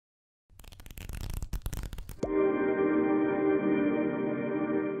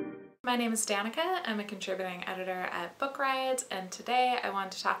My name is Danica. I'm a contributing editor at Book Riot, and today I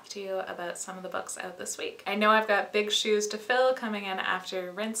want to talk to you about some of the books out this week. I know I've got big shoes to fill coming in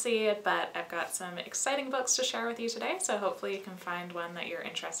after Rincey, but I've got some exciting books to share with you today, so hopefully you can find one that you're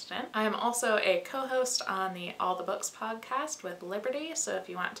interested in. I am also a co-host on the All the Books podcast with Liberty, so if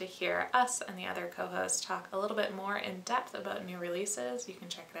you want to hear us and the other co-hosts talk a little bit more in depth about new releases, you can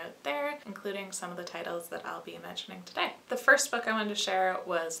check it out there, including some of the titles that I'll be mentioning today. The first book I wanted to share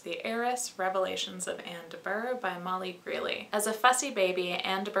was The Heiress: Revelations of Anne de Burgh by Molly Greeley. As a fussy baby,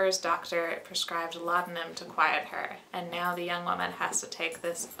 Anne de Burgh's doctor prescribed laudanum to quiet her, and now the young woman has to take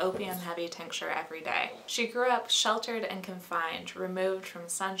this opium-heavy tincture every day. She grew up sheltered and confined, removed from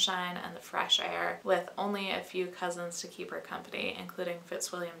sunshine and the fresh air, with only a few cousins to keep her company, including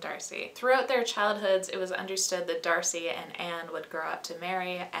Fitzwilliam Darcy. Throughout their childhoods, it was understood that Darcy and Anne would grow up to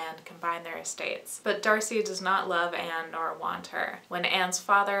marry and combine their estates. But Darcy does not love Anne nor want her. When Anne's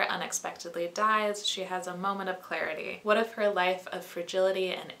father unexpectedly dies, she has a moment of clarity. What if her life of fragility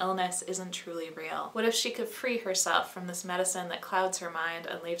and illness isn't truly real? What if she could free herself from this medicine that clouds her mind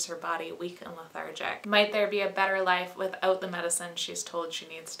and leaves her body weak and lethargic? Might there be a better life without the medicine she's told she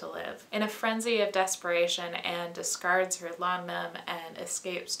needs to live? In a frenzy of desperation, Anne discards her laudanum and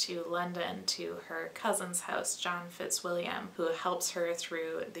escapes to London to her cousin's house, John Fitzwilliam, who helps her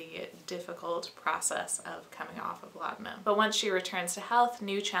through the difficult process of coming off of laudanum. But once she returns to health,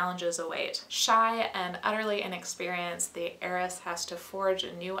 new challenges await. Shy and utterly inexperienced, the heiress has to forge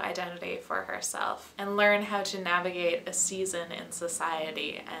a new identity for herself and learn how to navigate a season in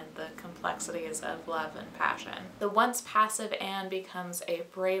society and the complexities of love and passion. The once passive Anne becomes a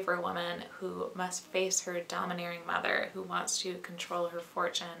braver woman who must face her domineering mother, who wants to control her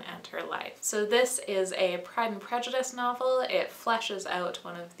fortune and her life. So this is a Pride and Prejudice novel. It fleshes out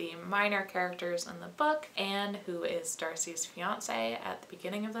one of the minor characters in the book, Anne, who is Darcy's fiance at the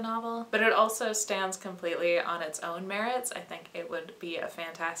beginning of the novel, but it also stands completely on its own merits. I think it would be a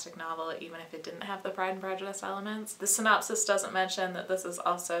fantastic novel even if it didn't have the Pride and Prejudice elements. The synopsis doesn't mention that this is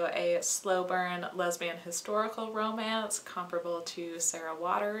also a slow burn lesbian historical romance comparable to Sarah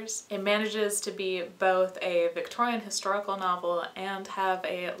Waters. It manages to be both a Victorian historical novel and have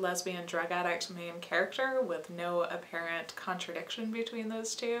a lesbian drug addict main character with no apparent contradiction between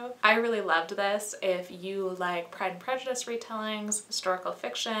those two. I really loved this. If you like Pride and Prejudice retellings, historical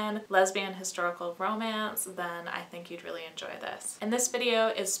fiction, lesbian historical romance, then I think you'd really enjoy this. And this video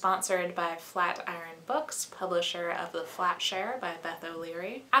is sponsored by Flatiron Books, publisher of The Flat Share by Beth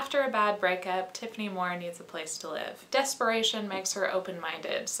O'Leary. After a bad breakup, Tiffany Moore needs a place to live. Desperation makes her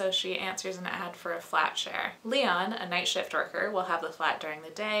open-minded, so she answers an ad for a flat share. Leon, a night shift worker, will have the flat during the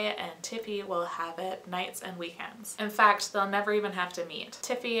day, and Tiffy will have it nights and weekends. In fact, they'll never even have to meet.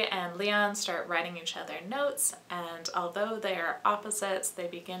 Tiffy and Leon start writing each other notes, and although they are opposites, they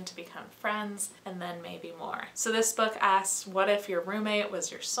begin to become friends, and then maybe more. So this book asks, what if your roommate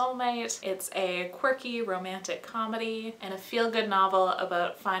was your soulmate? It's a quirky romantic comedy and a feel-good novel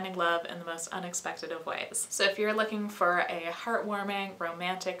about finding love in the most unexpected of ways. So if you're looking for a heartwarming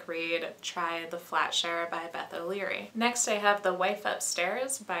romantic read, try The Flat Share by Beth O'Leary. Next I have The Wife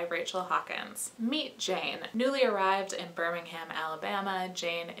Upstairs by Rachel Hawkins. Meet Jane. Newly arrived in Birmingham, Alabama,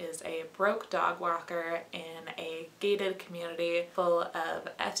 Jane is a broke dog walker in a gated community full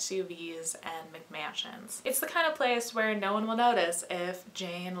of SUVs and McMansions. It's the kind of place where no one will notice if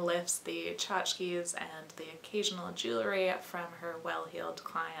Jane lifts the tchotchkes and the occasional jewelry from her well-heeled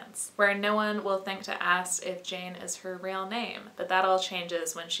clients. Where no one will think to ask if Jane is her real name, but that all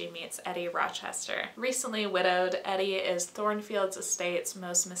changes when she meets Eddie Rochester. Recently widowed, Eddie is Thornfield's estate's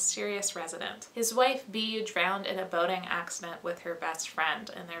most mysterious resident. His wife Bee drowned in a boating accident with her best friend,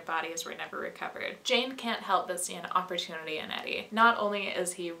 and their bodies were never recovered. Jane can't help but see an opportunity in Eddie. Not only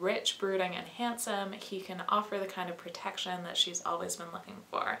is he rich, brooding, and handsome, he can offer the kind of protection that she's always been looking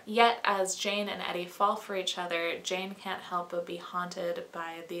for. Yet, as Jane and Eddie fall for each other, Jane can't help but be haunted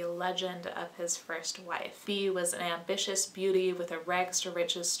by the legend of his first wife. Bee was an ambitious beauty with a rags to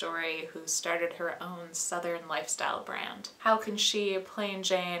riches story who started her own southern lifestyle brand. How can she, plain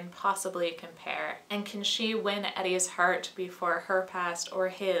Jane, possibly compare? And can she win Eddie's heart before her past or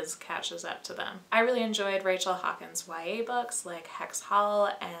his catches up to them? I really enjoyed Rachel Hawkins' YA books like Hex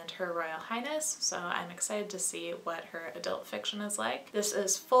Hall and Her Royal Highness, so I'm excited to see what her adult fiction is like. This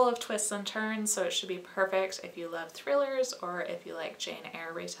is full of twists and turns, so it should be perfect if you love thrillers or if you like Jane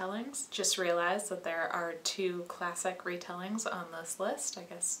Eyre retellings. Just realized that there are 2 classic retellings on this list. I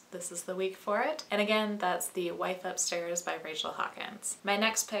guess this is the week for it. And again, that's The Wife Upstairs by Rachel Hawkins. My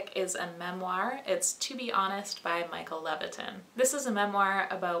next pick is a memoir. It's To Be Honest by Michael Levitin. This is a memoir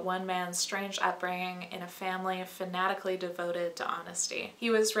about one man's strange upbringing in a family fanatically devoted to honesty. He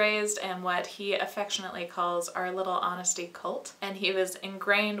was raised in what he affectionately calls our little honesty cult, and he was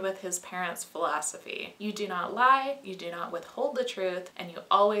ingrained with his parents' philosophy. You do not lie, you do not withhold the truth, and you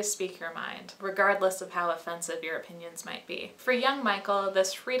always speak your mind, regardless of how offensive your opinions might be. For young Michael,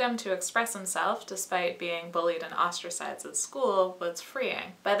 this freedom to express himself, despite being bullied and ostracized at school, was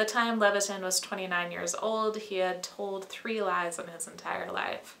freeing. By the time Levitin was 29 years old, he had told 3 lies in his entire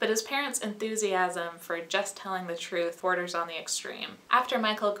life. But his parents' enthusiasm for just telling the truth borders on the extreme. After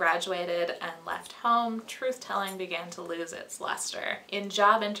Michael graduated and left home, truth-telling began to lose its luster. In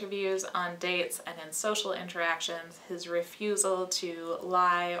job interviews, on dates, and in social interactions, his refusal to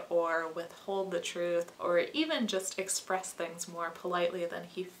lie or withhold the truth, or even just express things more politely than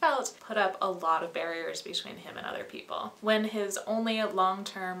he felt, put up a lot of barriers between him and other people. When his only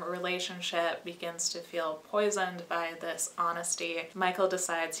long-term relationship begins to feel poisoned by this honesty, Michael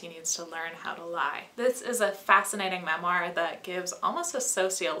decides he needs to learn how to lie. This is a fascinating memoir that gives almost a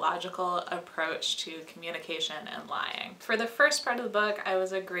sociological approach to communication and lying. For the first part of the book, I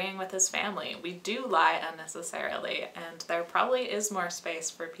was agreeing with his family. We do lie unnecessarily, and there probably is more space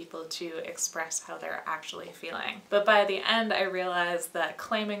for people to express how they're actually feeling. But by the end, I realized that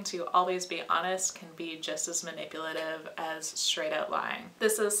claiming to always be honest can be just as manipulative as straight out lying.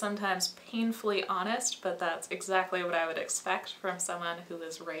 This is sometimes painfully honest, but that's exactly what I would expect from someone who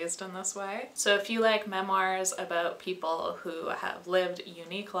was raised in this way. So if you like memoirs about people who have lived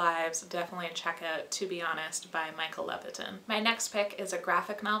unique lives, definitely check out To Be Honest by Michael Levitin. My next pick is a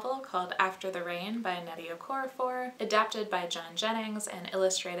graphic novel called After the Rain by Nnedi Okorafor, adapted by John Jennings and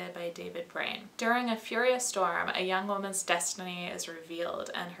illustrated by David Brain. During a furious storm, a young woman's destiny is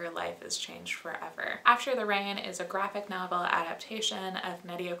revealed and her life is changed forever. After the Rain is a graphic novel adaptation of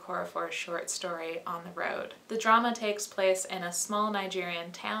Nnedi Okorafor's short story On the Road. The drama takes place in a small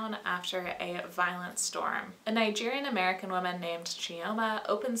Nigerian town after a violent storm. A Nigerian-American woman named Chioma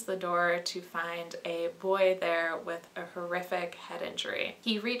opens the door to find a boy there with a horrific head injury.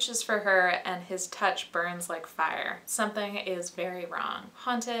 He reaches for her and his touch burns like fire. Something is very wrong.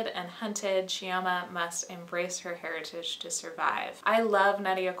 Haunted and hunted, Chioma must embrace her heritage to survive. I love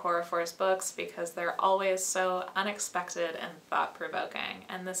Nnedi Okorafor's books because they're always so unexpected and thought-provoking,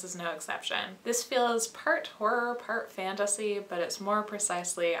 and this is no exception. This feels part horror, part fantasy, but it's more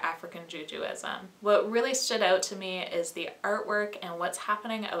precisely African Jujuism. What really stood out to me is the artwork and what's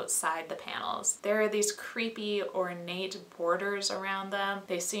happening outside the panels. There are these creepy, ornate borders around them.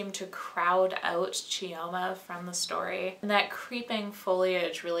 They seem to crowd out Chioma from the story, and that creeping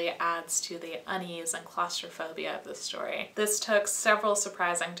foliage really adds to the unease and claustrophobia of the story. This took several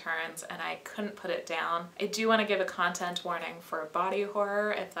surprising turns, and I couldn't put it down. I do want to give a content warning for body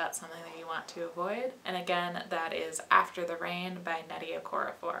horror if that's something that you want to avoid, and again, that is After the Rain by Nnedi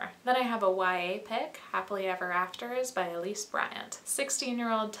Okorafor. Then I have a YA pick, Happily Ever Afters by Elise Bryant.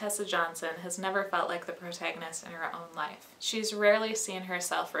 16-year-old Tessa Johnson has never felt like the protagonist in her own life. She's rarely seen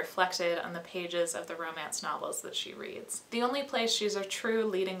herself reflected on the pages of the romance novels that she reads. The only place she's a true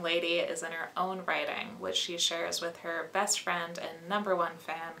leading lady is in her own writing, which she shares with her best friend and #1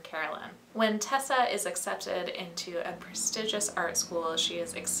 fan, Carolyn. When Tessa is accepted into a prestigious art school, she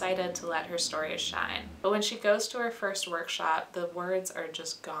is excited to let her stories shine. But when she goes to her first workshop, the words are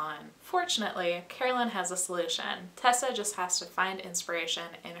just gone. Fortunately, Carolyn has a solution. Tessa just has to find inspiration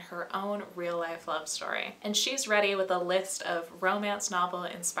in her own real-life love story. And she's ready with a list of romance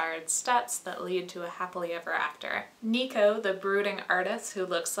novel-inspired steps that lead to a happily ever after. Nico, the brooding artist who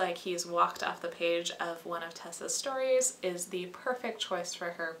looks like he's walked off the page of one of Tessa's stories, is the perfect choice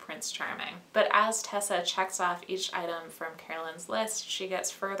for her Prince Charming. But as Tessa checks off each item from Carolyn's list, she gets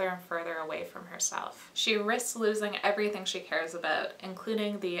further and further away from herself. She risks losing everything she cares about,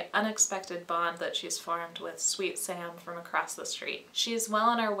 including the unexpected bond that she's formed with Sweet Sam from across the street. She's well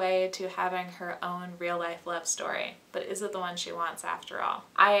on her way to having her own real-life love story, but is it the one she wants after all?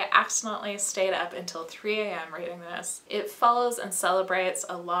 I accidentally stayed up until 3 a.m. reading this. It follows and celebrates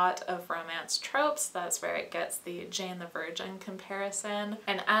a lot of romance tropes. That's where it gets the Jane the Virgin comparison.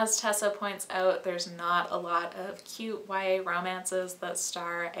 And as Tessa points out, there's not a lot of cute YA romances that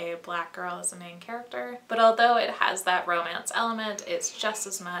star a black girl as a main character, but although it has that romance element, it's just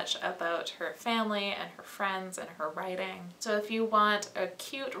as much about her family and her friends and her writing. So if you want a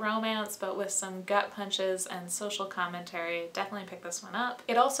cute romance but with some gut punches and social commentary, definitely pick this one up.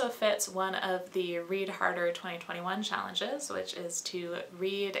 It also fits one of the Read Harder 2021 challenges, which is to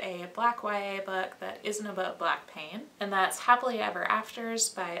read a black YA book that isn't about black pain, and that's Happily Ever Afters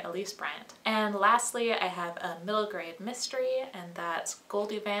by Elise Bryant. And lastly, I have a middle grade mystery, and that's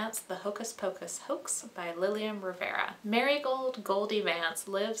Goldie Vance, The Hocus Pocus Hoax by Lillian Rivera. Marigold Goldie Vance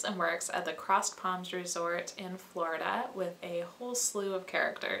lives and works at the Crossed Palms Resort in Florida with a whole slew of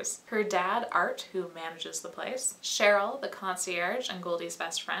characters. Her dad, Art, who manages the place, Cheryl, the concierge and Goldie's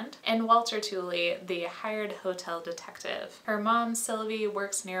best friend, and Walter Tooley, the hired hotel detective. Her mom, Sylvie,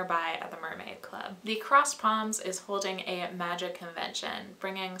 works nearby at the Mermaid Club. The Crossed Palms is holding a magic convention,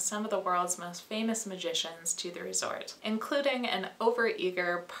 bringing some of the world's most famous magicians to the resort, including an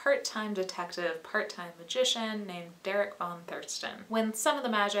overeager part-time detective, part-time magician named Derek Von Thurston. When some of the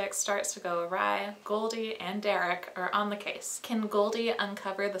magic starts to go awry, Goldie and Derek are on the case. Can Goldie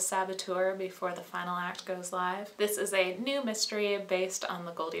uncover the saboteur before the final act goes live? This is a new mystery based on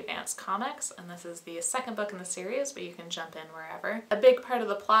the Goldie Vance comics, and this is the second book in the series, but you can jump in wherever. A big part of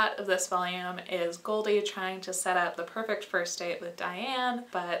the plot of this volume is Goldie trying to set up the perfect first date with Diane,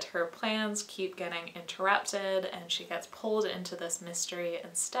 but her plans keep getting interrupted and she gets pulled into this mystery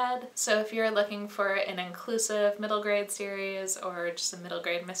instead. So if you're looking for an inclusive middle grade series or just a middle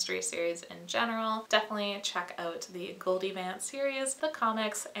grade mystery series in general, definitely check out the Goldie Vance series, the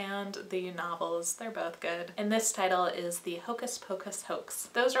comics and the novels. They're both good. And this title is The Hocus Pocus Hoax.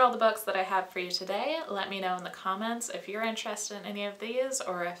 Those are all the books that I have for you today. Let me know in the comments if you're interested in any of these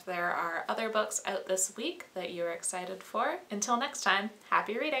or if there are other books out this week that you're excited for. Until next time,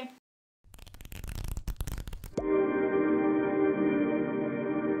 happy reading!